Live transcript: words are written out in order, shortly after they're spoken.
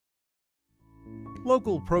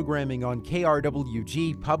Local programming on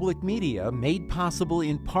KRWG Public Media made possible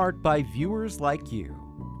in part by viewers like you.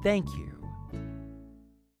 Thank you.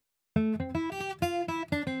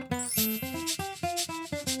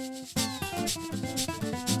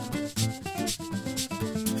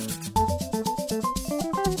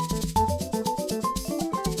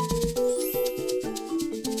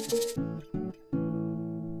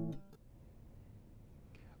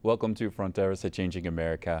 Welcome to Fronteras, a Changing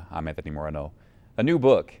America. I'm Anthony Moreno. A new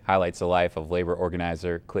book highlights the life of labor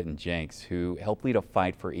organizer Clinton Jencks, who helped lead a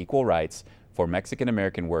fight for equal rights for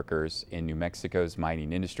Mexican-American workers in New Mexico's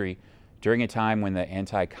mining industry during a time when the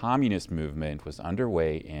anti-communist movement was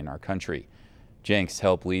underway in our country. Jencks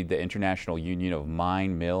helped lead the International Union of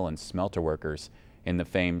Mine, Mill, and Smelter Workers in the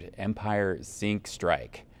famed Empire Zinc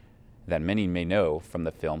strike that many may know from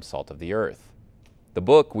the film Salt of the Earth. The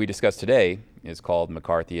book we discuss today is called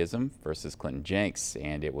McCarthyism versus Clinton Jencks,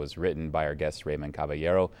 and it was written by our guest Raymond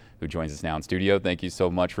Caballero, who joins us now in studio. Thank you so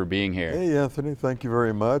much for being here. Hey Anthony, thank you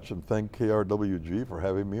very much, and thank KRWG for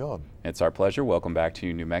having me on. It's our pleasure. Welcome back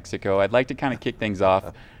to New Mexico. I'd like to kind of kick things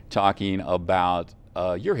off talking about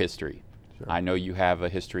your history. Sure. I know you have a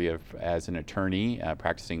history of as an attorney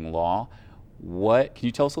practicing law. Can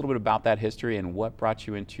you tell us a little bit about that history and what brought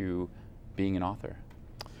you into being an author?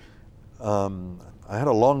 I had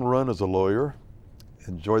a long run as a lawyer,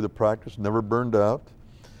 enjoyed the practice, never burned out,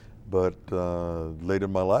 but late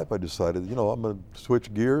in my life I decided, you know, I'm going to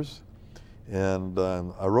switch gears, and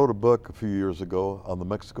I wrote a book a few years ago on the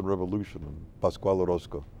Mexican Revolution, Pascual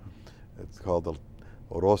Orozco. It's called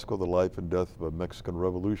Orozco, the Life and Death of a Mexican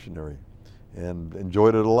Revolutionary, and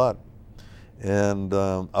enjoyed it a lot. And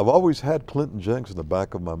I've always had Clinton Jencks in the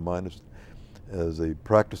back of my mind as a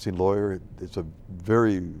practicing lawyer.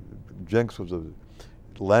 Jencks was a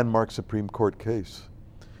landmark Supreme Court case,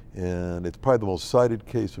 and it's probably the most cited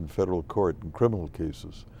case in federal court in criminal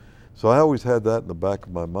cases. So I always had that in the back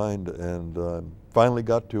of my mind, and finally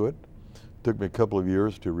got to it. Took me a couple of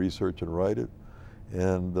years to research and write it,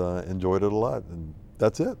 and enjoyed it a lot, and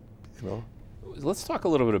that's it, you know. Let's talk a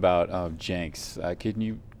little bit about Jencks. Can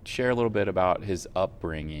you share a little bit about his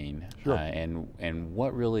upbringing? Sure. And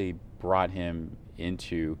what really brought him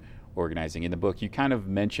into organizing? In the book, you kind of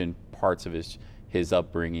mentioned parts of his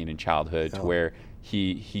upbringing and childhood to where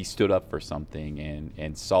he stood up for something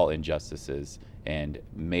and saw injustices and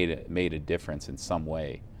made a difference in some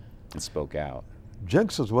way and spoke out.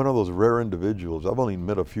 Jencks is one of those rare individuals, I've only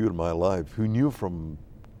met a few in my life, who knew from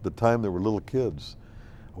the time they were little kids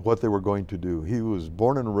what they were going to do. He was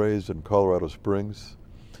born and raised in Colorado Springs,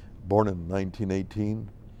 born in 1918.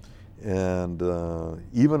 And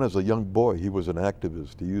even as a young boy, he was an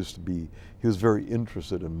activist. He was very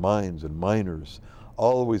interested in mines and miners,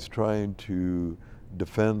 always trying to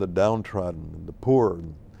defend the downtrodden and the poor.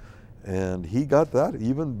 And he got that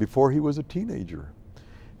even before he was a teenager.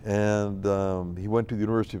 And he went to the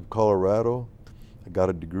University of Colorado, got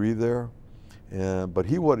a degree there. But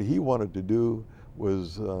what he wanted to do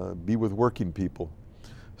was be with working people.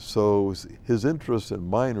 So his interest in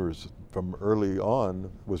miners from early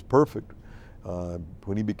on was perfect.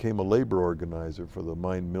 When he became a labor organizer for the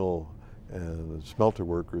Mine, Mill, and Smelter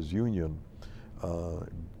Workers Union,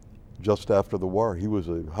 just after the war, he was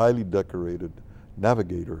a highly decorated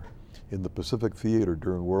navigator in the Pacific Theater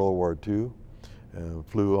during World War II, and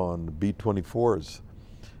flew on B-24s.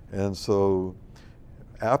 And so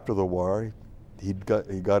after the war, he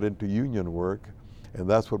got into union work, and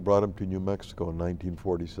that's what brought him to New Mexico in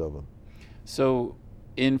 1947. So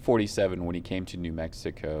in 47, when he came to New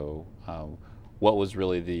Mexico, what was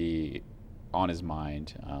really on his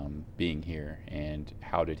mind being here, and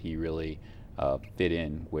how did he really fit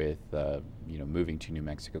in with moving to New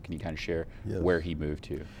Mexico? Can you kind of share where he moved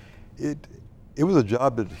to? It was a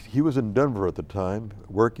job that he was in Denver at the time,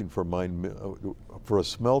 working for a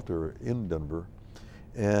smelter in Denver,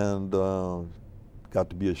 and got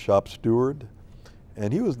to be a shop steward.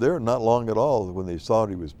 And he was there not long at all when they saw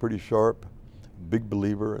he was pretty sharp, big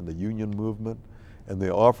believer in the union movement, and they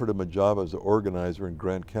offered him a job as an organizer in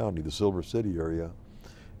Grant County, the Silver City area,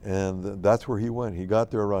 and that's where he went. He got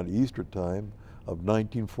there around Easter time of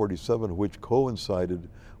 1947, which coincided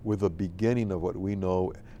with the beginning of what we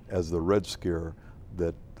know as the Red Scare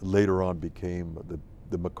that later on became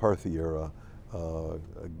the McCarthy era,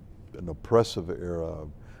 an oppressive era,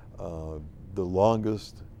 the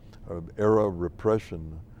longest era of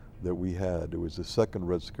repression that we had. It was the second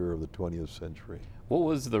Red Scare of the 20th century. What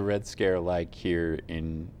was the Red Scare like here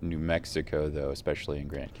in New Mexico, though, especially in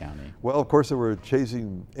Grant County? Well, of course, they were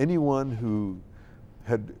chasing anyone who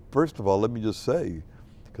had, first of all, let me just say,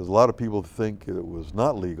 because a lot of people think it was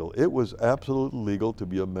not legal. It was absolutely legal to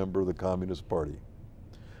be a member of the Communist Party.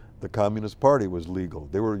 the Communist Party was legal.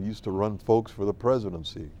 They were used to run folks for the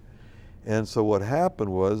presidency. And so what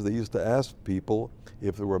happened was they used to ask people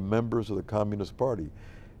if they were members of the Communist Party.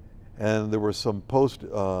 And there were some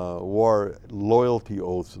post-war loyalty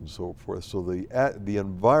oaths and so forth. So the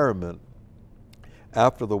environment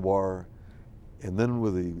after the war, and then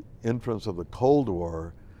with the entrance of the Cold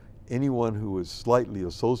War, anyone who was slightly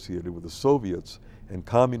associated with the Soviets and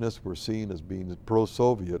communists were seen as being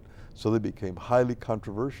pro-Soviet, so they became highly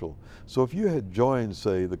controversial. So if you had joined,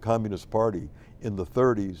 say, the Communist Party in the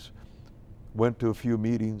 30s, went to a few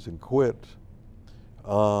meetings and quit,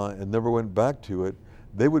 and never went back to it,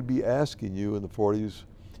 they would be asking you in the 40s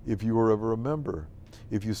if you were ever a member.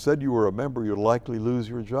 If you said you were a member, you'd likely lose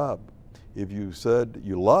your job. If you said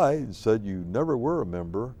you lied and said you never were a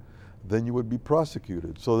member, then you would be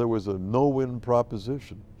prosecuted. So there was a no-win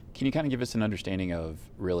proposition. Can you kind of give us an understanding of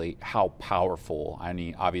really how powerful, I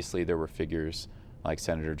mean, obviously there were figures like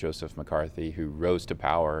Senator Joseph McCarthy who rose to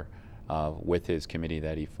power with his committee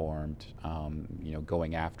that he formed, you know,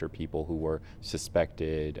 going after people who were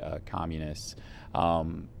suspected communists.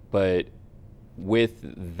 But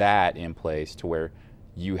with that in place to where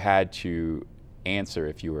you had to answer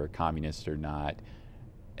if you were a communist or not,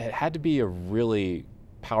 it had to be a really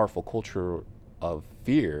powerful culture of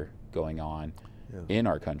fear going on in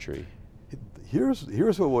our country.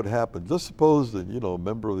 Here's what would happen. Just suppose that, you know, a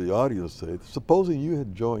member of the audience say, supposing you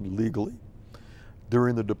had joined legally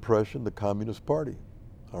during the Depression, the Communist Party,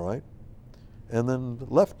 all right, and then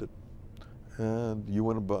left it, and you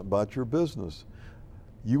went about your business.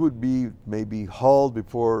 You would be maybe hauled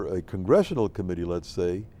before a congressional committee, let's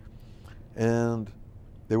say, and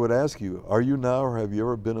they would ask you, are you now or have you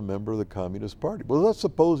ever been a member of the Communist Party? Well, let's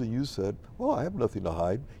suppose that you said, well, I have nothing to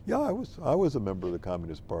hide. Yeah, I was a member of the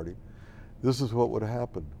Communist Party. This is what would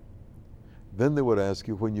happen. Then they would ask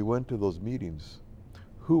you, when you went to those meetings,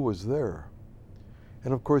 who was there?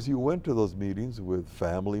 And of course, you went to those meetings with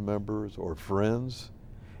family members or friends,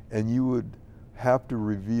 and you would have to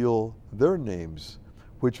reveal their names,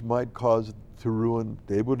 which might cause to ruin,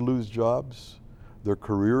 they would lose jobs, their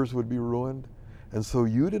careers would be ruined, and so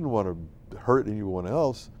you didn't want to hurt anyone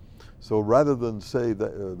else. So rather than say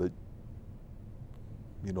that,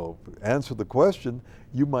 you know, answer the question,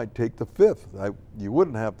 you might take the fifth. You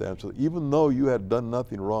wouldn't have to answer, even though you had done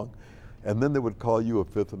nothing wrong. And then they would call you a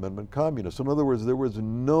Fifth Amendment communist. In other words, there was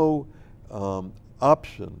no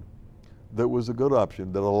option that was a good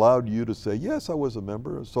option that allowed you to say, yes, I was a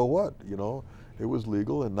member, so what? You know, it was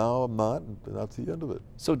legal, and now I'm not, and that's the end of it.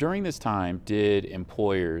 So during this time, did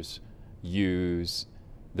employers use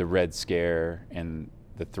the Red Scare and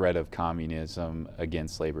the threat of communism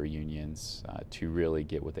against labor unions to really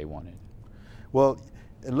get what they wanted? Well,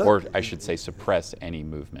 or I should say suppress any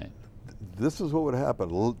movement. This is what would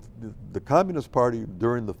happen. The Communist Party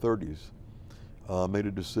during the 30s made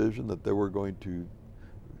a decision that they were going to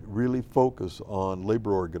really focus on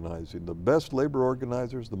labor organizing. The best labor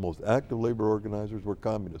organizers, the most active labor organizers were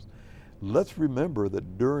communists. Let's remember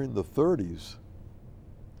that during the 30s,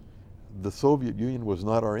 the Soviet Union was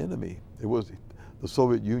not our enemy. It was, the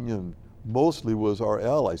Soviet Union mostly was our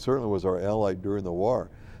ally, certainly was our ally during the war.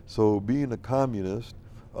 So being a communist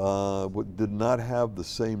did not have the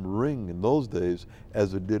same ring in those days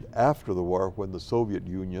as it did after the war, when the Soviet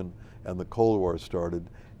Union and the Cold War started,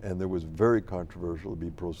 and there was very controversial to be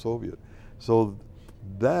pro-Soviet. So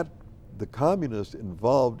that the communists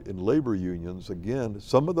involved in labor unions, again,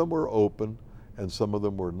 some of them were open and some of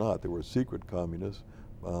them were not. They were secret communists,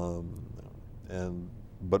 but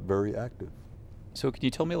very active. So can you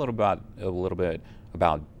tell me a little bit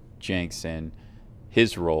about Jencks and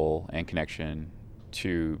his role and connection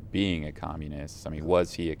to being a communist? I mean,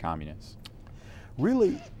 was he a communist?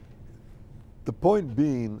 Really, the point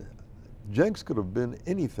being, Jencks could have been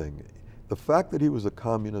anything. The fact that he was a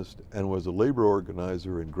communist and was a labor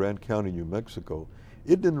organizer in Grant County, New Mexico,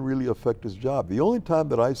 it didn't really affect his job. The only time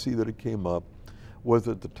that I see that it came up was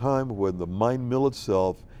at the time when the mine mill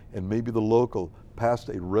itself and maybe the local passed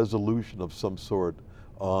a resolution of some sort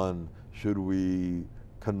on, should we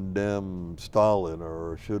condemn Stalin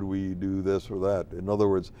or should we do this or that? In other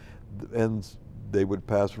words, and they would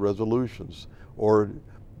pass resolutions, or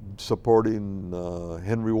supporting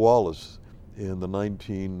Henry Wallace in the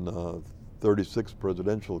 1936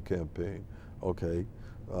 presidential campaign, okay?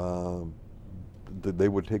 They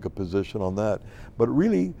would take a position on that. But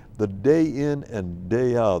really, the day in and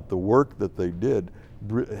day out, the work that they did,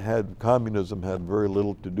 communism had very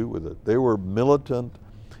little to do with it. They were militant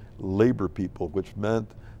labor people, which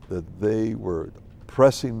meant that they were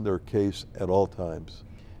pressing their case at all times.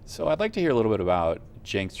 So I'd like to hear a little bit about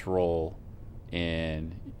Jencks' role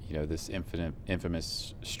in, this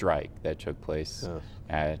infamous strike that took place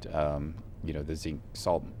at the zinc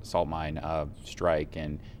salt mine strike,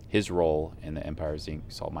 and his role in the Empire Zinc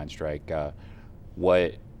salt mine strike.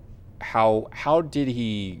 How did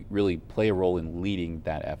he really play a role in leading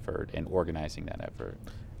that effort and organizing that effort?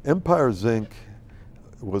 Empire Zinc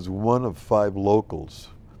was one of 5 locals,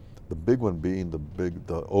 the big one being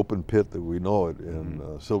the open pit that we know it in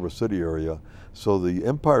Silver City area. So the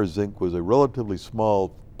Empire Zinc was a relatively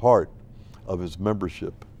small part of his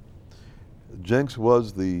membership. Jencks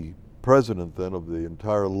was the president then of the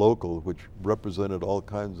entire local, which represented all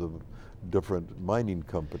kinds of different mining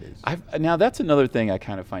companies. Now that's another thing I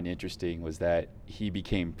kind of find interesting, was that he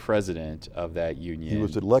became president of that union. He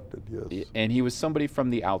was elected, yes. And he was somebody from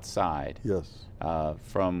the outside. Yes.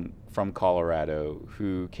 From Colorado,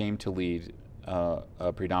 who came to lead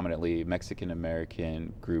a predominantly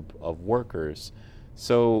Mexican-American group of workers.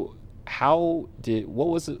 So what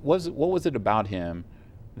was it about him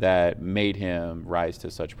that made him rise to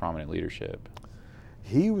such prominent leadership?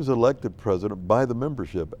 He was elected president by the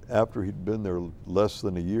membership after he'd been there less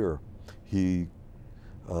than a year. He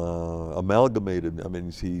amalgamated,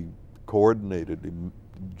 he coordinated,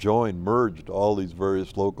 he merged all these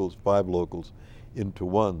various locals, 5 locals, into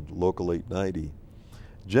one, Local 890.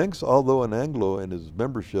 Jencks, although an Anglo and his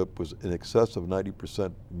membership was in excess of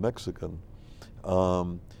 90% Mexican,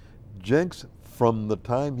 Jencks, from the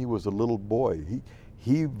time he was a little boy,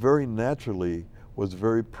 he very naturally was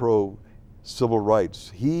very pro civil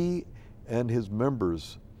rights. He and his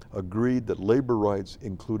members agreed that labor rights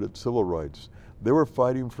included civil rights. They were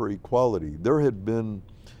fighting for equality. There had been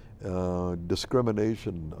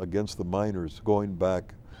discrimination against the miners going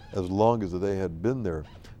back as long as they had been there.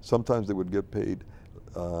 Sometimes they would get paid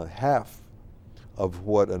half of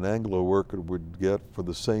what an Anglo worker would get for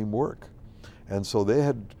the same work. And so they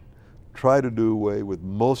had tried to do away with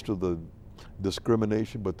most of the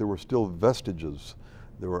discrimination, but there were still vestiges.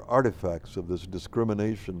 There were artifacts of this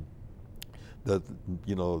discrimination that,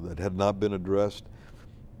 that had not been addressed.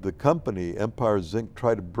 The company, Empire Zinc,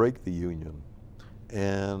 tried to break the union.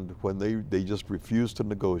 And when they just refused to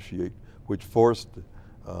negotiate, which forced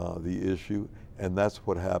the issue, and that's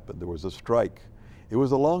what happened. There was a strike. It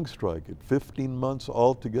was a long strike, 15 months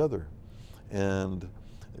altogether. And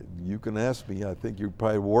you can ask me, I think you're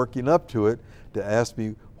probably working up to it, to ask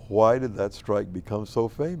me, why did that strike become so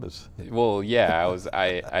famous? Well, yeah,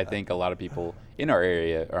 I think a lot of people in our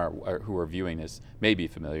area who are viewing this may be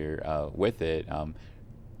familiar with it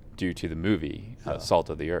due to the movie Salt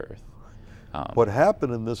of the Earth. What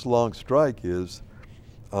happened in this long strike is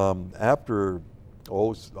after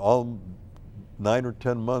all 9 or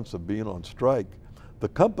 10 months of being on strike, the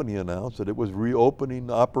company announced that it was reopening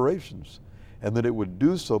operations and that it would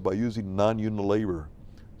do so by using non-union labor,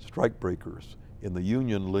 strike breakers. In the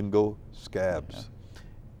union lingo, scabs.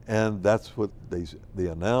 Yeah. And that's what they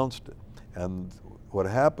announced. And what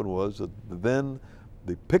happened was that then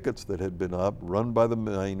the pickets that had been up, run by the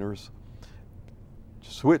miners,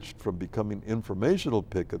 switched from becoming informational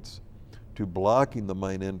pickets to blocking the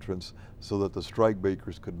mine entrance so that the strike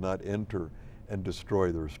breakers could not enter and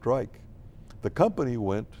destroy their strike. The company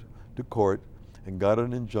went to court and got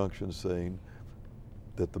an injunction saying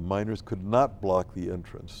that the miners could not block the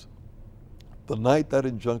entrance. The night that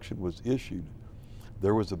injunction was issued,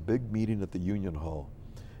 there was a big meeting at the Union Hall.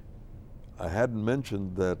 I hadn't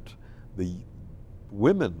mentioned that the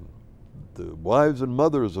women, the wives and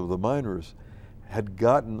mothers of the miners, had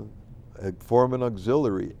gotten a foreman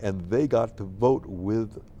auxiliary, and they got to vote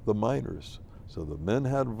with the miners. So the men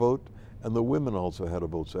had a vote, and the women also had a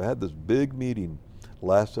vote. So I had this big meeting,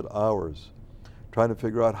 lasted hours, trying to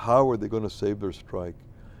figure out how were they going to save their strike.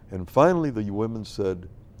 And finally the women said,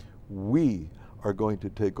 we are going to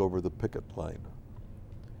take over the picket line.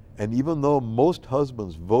 And even though most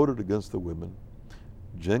husbands voted against the women,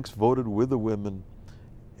 Jencks voted with the women,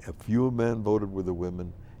 a few men voted with the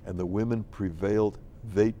women, and the women prevailed.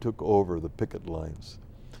 They took over the picket lines.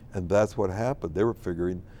 And that's what happened. They were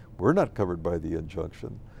figuring, we're not covered by the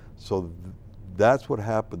injunction. So that's what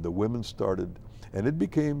happened. The women started, and it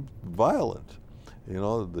became violent.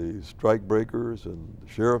 The strike breakers and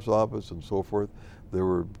the sheriff's office and so forth, there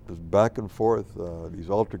were back and forth, these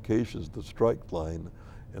altercations, the strike line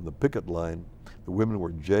and the picket line. The women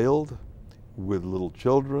were jailed with little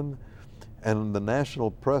children, and the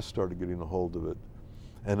national press started getting a hold of it.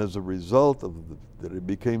 And as a result of that it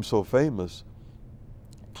became so famous,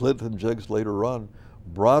 Clinton Jencks later on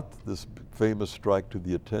brought this famous strike to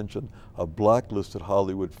the attention of blacklisted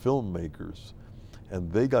Hollywood filmmakers. And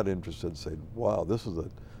they got interested and said, wow, this is a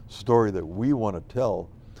story that we want to tell.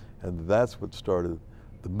 And that's what started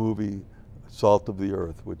the movie Salt of the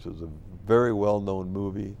Earth, which is a very well-known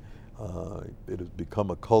movie. It has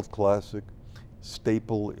become a cult classic,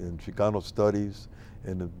 staple in Chicano studies.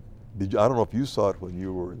 And I don't know if you saw it when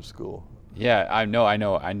you were in school. Yeah, I know.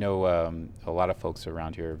 A lot of folks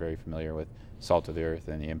around here are very familiar with Salt of the Earth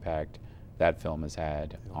and the impact that film has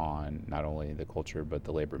had on not only the culture but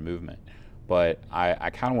the labor movement. But I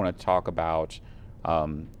kind of want to talk about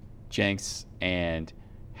Jencks and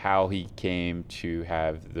how he came to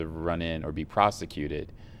have the run-in or be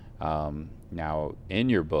prosecuted. Now, in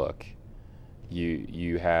your book,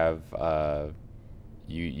 you have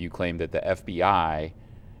you claim that the FBI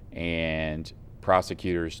and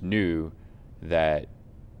prosecutors knew that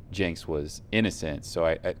Jencks was innocent.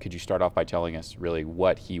 So could you start off by telling us really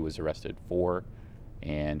what he was arrested for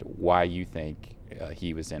and why you think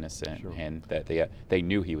he was innocent? Sure. And that they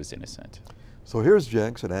knew he was innocent? So here's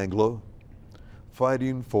Jencks, an Anglo,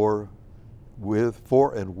 fighting for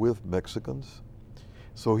and with Mexicans.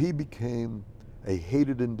 So he became a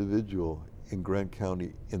hated individual in Grant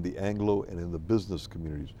County in the Anglo and in the business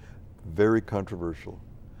communities. Very controversial.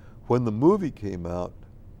 When the movie came out,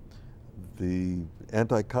 the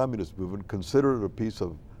anti-communist movement considered it a piece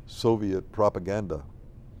of Soviet propaganda.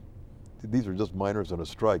 These are just miners on a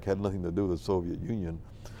strike, had nothing to do with the Soviet Union.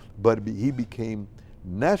 But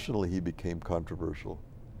nationally he became controversial.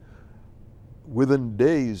 Within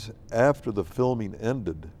days after the filming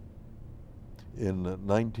ended in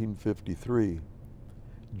 1953,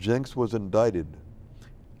 Jencks was indicted.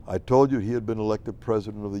 I told you he had been elected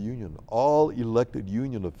president of the union. All elected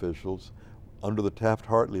union officials under the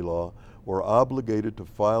Taft-Hartley law were obligated to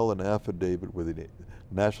file an affidavit with the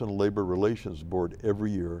National Labor Relations Board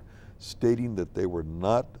every year stating that they were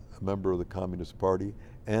not a member of the Communist Party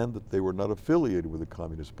and that they were not affiliated with the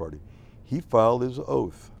Communist Party. He filed his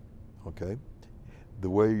oath, okay? The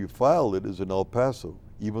way you file it is in El Paso.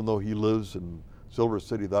 Even though he lives in Silver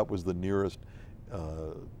City, that was the nearest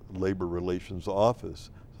labor relations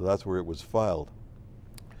office. So that's where it was filed.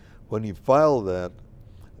 When he filed that,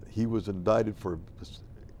 he was indicted for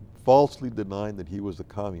falsely denying that he was a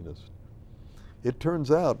communist. It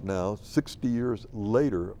turns out now, 60 years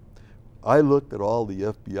later, I looked at all the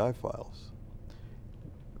FBI files.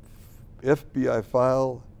 FBI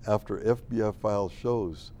file after FBI file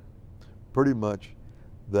shows pretty much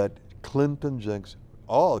that Clinton Jencks,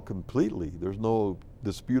 all completely, there's no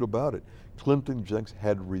dispute about it, Clinton Jencks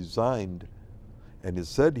had resigned, and it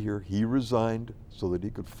said here he resigned so that he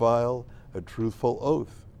could file a truthful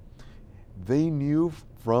oath. They knew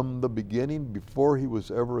from the beginning, before he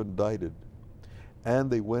was ever indicted, and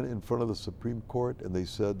they went in front of the Supreme Court and they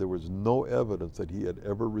said there was no evidence that he had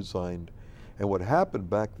ever resigned. And what happened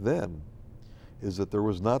back then is that there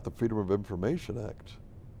was not the Freedom of Information Act.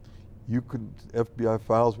 FBI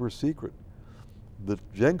files were secret. The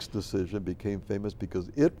Jencks decision became famous because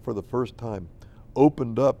it, for the first time,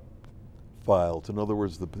 opened up files. In other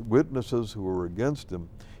words, the witnesses who were against him,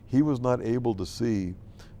 he was not able to see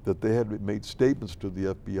that they had made statements to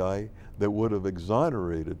the FBI that would have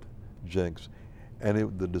exonerated Jencks.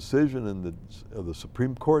 And the decision in the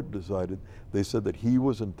Supreme Court decided, they said that he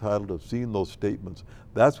was entitled to have seen those statements.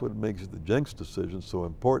 That's what makes the Jencks decision so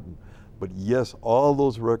important. But yes, all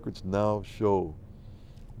those records now show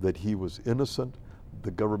that he was innocent.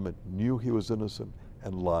 The government knew he was innocent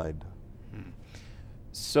and lied.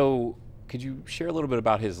 So could you share a little bit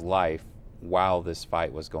about his life while this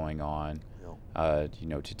fight was going on? You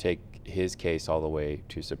know, to take his case all the way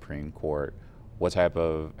to Supreme Court,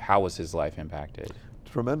 how was his life impacted?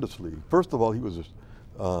 Tremendously. First of all, he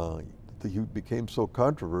became so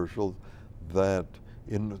controversial that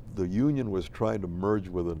the union was trying to merge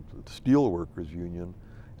with a steelworkers union,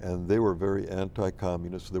 and they were very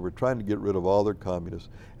anti-communist. They were trying to get rid of all their communists,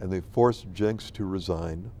 and they forced Jencks to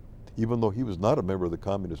resign, even though he was not a member of the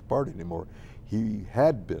Communist Party anymore. He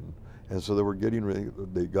had been. And so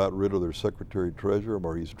they got rid of their Secretary-Treasurer,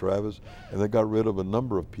 Maurice Travis, and they got rid of a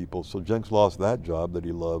number of people. So Jencks lost that job that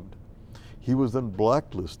he loved. He was then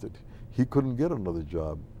blacklisted. He couldn't get another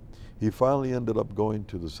job. He finally ended up going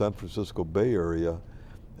to the San Francisco Bay Area,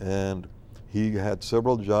 and he had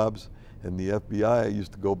several jobs, and the FBI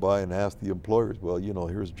used to go by and ask the employers, well, you know,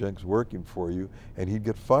 here's Jencks working for you, and he'd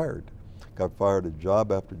get fired. Got fired at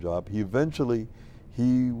job after job.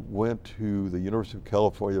 He went to the University of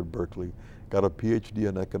California at Berkeley, got a PhD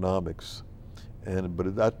in economics,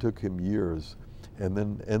 but that took him years, and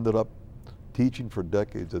then ended up teaching for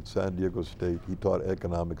decades at San Diego State. He taught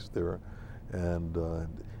economics there,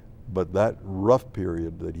 but that rough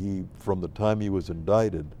period from the time he was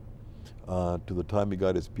indicted to the time he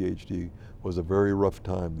got his PhD was a very rough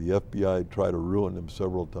time. The FBI tried to ruin him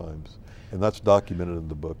several times, and that's documented in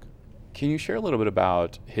the book. Can you share a little bit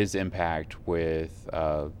about his impact with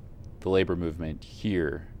the labor movement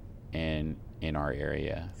here in our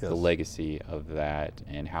area, Yes. the legacy of that,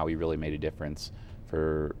 and how he really made a difference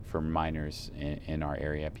for miners in our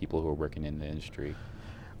area, people who are working in the industry?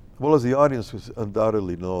 Well, as the audience will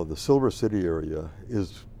undoubtedly know, the Silver City area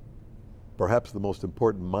is perhaps the most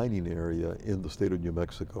important mining area in the state of New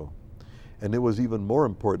Mexico. And it was even more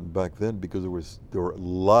important back then because there were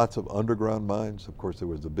lots of underground mines. Of course, there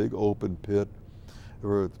was the big open pit. There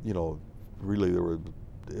were, you know, really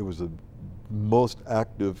it was the most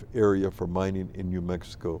active area for mining in New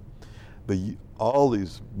Mexico. All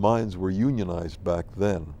these mines were unionized back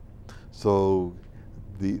then. So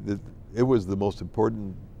it was the most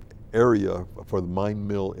important area for the mine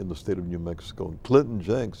mill in the state of New Mexico. And Clinton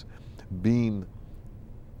Jencks, being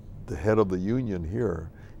the head of the union here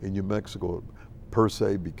in New Mexico, per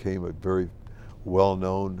se became a very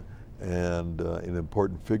well-known and an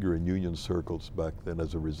important figure in union circles back then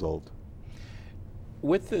as a result.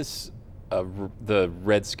 With this, the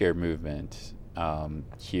Red Scare movement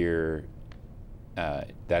here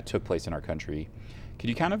that took place in our country, could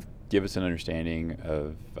you kind of give us an understanding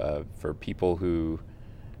of, for people who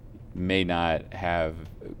may not have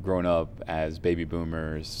grown up as baby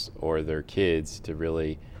boomers or their kids, to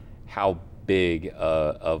really how big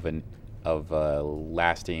of a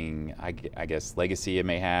lasting, I guess, legacy it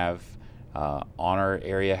may have on our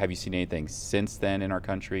area? Have you seen anything since then in our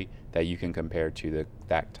country that you can compare to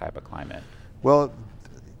that type of climate? Well,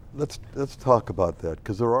 let's talk about that,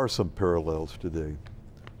 because there are some parallels today.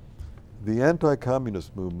 The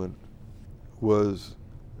anti-communist movement was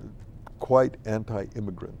quite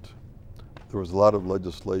anti-immigrant. There was a lot of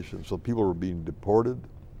legislation, so people were being deported.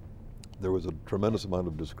 There was a tremendous amount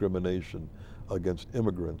of discrimination against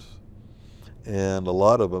immigrants. And a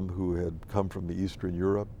lot of them who had come from the Eastern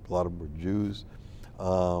Europe, a lot of them were Jews,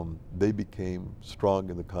 they became strong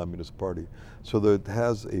in the Communist Party. So that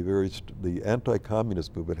has a the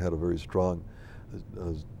anti-communist movement had a very strong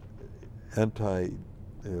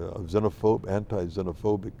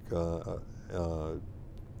anti-xenophobic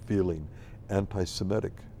feeling,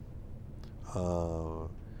 anti-Semitic,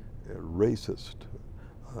 racist.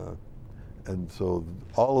 And so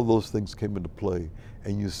all of those things came into play,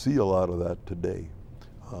 and you see a lot of that today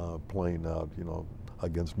playing out, you know,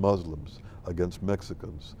 against Muslims, against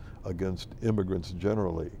Mexicans, against immigrants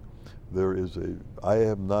generally. I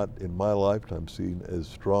have not in my lifetime seen as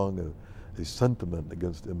strong a sentiment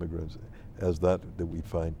against immigrants as that we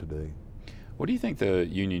find today. What do you think the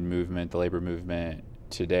union movement, the labor movement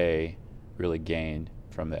today really gained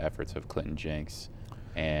from the efforts of Clinton Jencks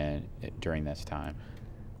and during this time?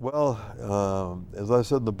 Well, as I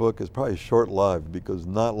said in the book, it's probably short-lived, because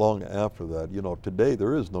not long after that, you know, today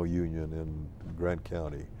there is no union in Grant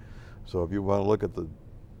County. So if you want to look at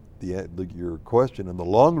your question in the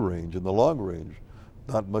long range,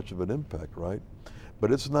 not much of an impact, right?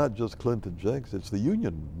 But it's not just Clinton Jencks, it's the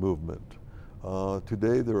union movement.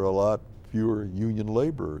 Today there are a lot fewer union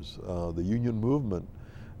laborers. The union movement,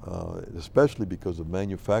 especially because of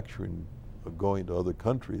manufacturing going to other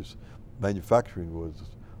countries, manufacturing was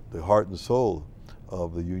the heart and soul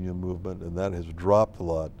of the union movement, and that has dropped a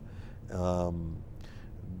lot.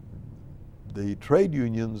 The trade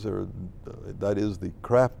unions, that is the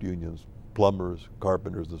craft unions, plumbers,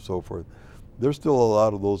 carpenters, and so forth, there's still a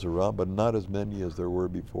lot of those around, but not as many as there were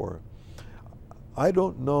before. I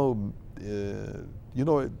don't know, you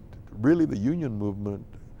know, really the union movement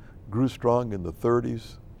grew strong in the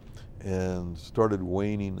 30s and started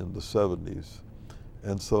waning in the 70s.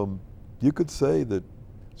 And so you could say that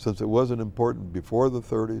since it wasn't important before the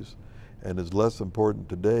 30s and is less important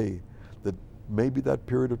today, that maybe that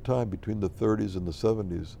period of time between the 30s and the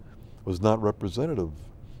 70s was not representative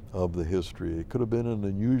of the history. It could have been an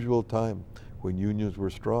unusual time when unions were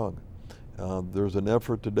strong. There's an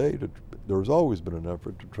effort today, there's always been an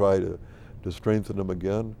effort to try to strengthen them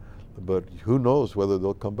again, but who knows whether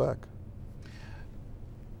they'll come back.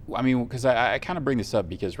 I mean, because I kind of bring this up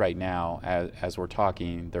because right now, as we're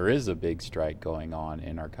talking, there is a big strike going on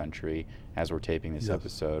in our country as we're taping this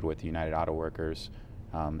episode with the United Auto Workers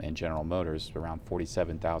and General Motors. Around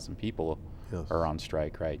 47,000 people are on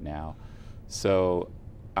strike right now. So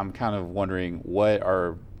I'm kind of wondering, what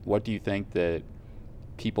do you think that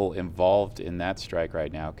people involved in that strike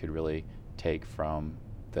right now could really take from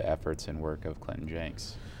the efforts and work of Clinton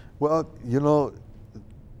Jencks? Well, you know,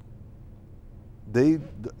 they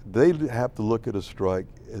have to look at a strike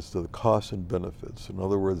as to the costs and benefits. In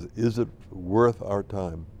other words, is it worth our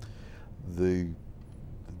time? They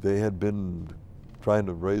had been trying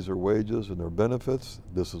to raise their wages and their benefits.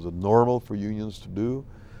 This is normal for unions to do.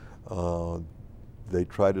 They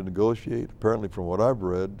tried to negotiate. Apparently, from what I've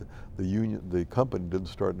read, the company didn't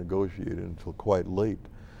start negotiating until quite late.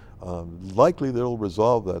 Likely they'll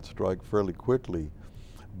resolve that strike fairly quickly,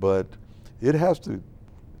 but it has to,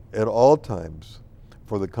 at all times,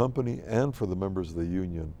 for the company and for the members of the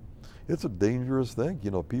union. It's a dangerous thing.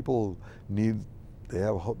 You know, people they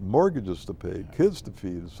have mortgages to pay, kids to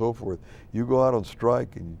feed, and so forth. You go out on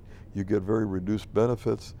strike and you get very reduced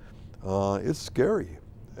benefits. It's scary.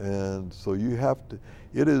 And so you have to,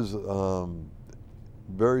 it is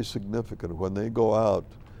very significant when they go out,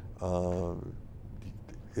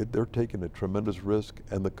 they're taking a tremendous risk,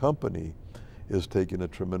 and the company is taking a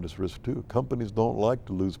tremendous risk too. Companies don't like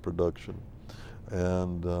to lose production,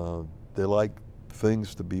 and they like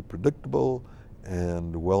things to be predictable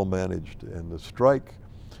and well managed, and the strike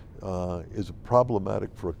is problematic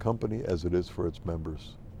for a company as it is for its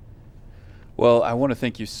members. Well, I want to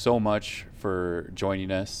thank you so much for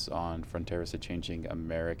joining us on Fronteras: Changing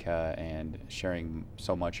America and sharing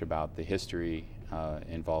so much about the history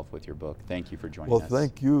involved with your book. Thank you for joining us. Well,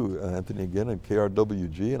 thank you, Anthony, again, and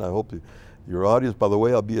KRWG, and I hope your audience, by the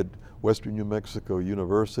way, I'll be at Western New Mexico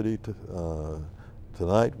University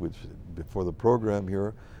tonight, before the program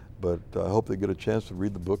here, but I hope they get a chance to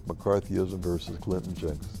read the book, McCarthyism versus Clinton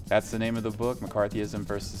Jencks. That's the name of the book, McCarthyism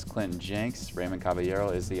versus Clinton Jencks. Raymond Caballero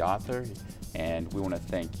is the author, and we want to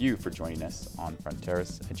thank you for joining us on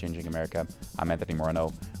Fronteras: Changing America. I'm Anthony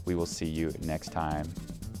Moreno. We will see you next time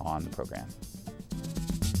on the program.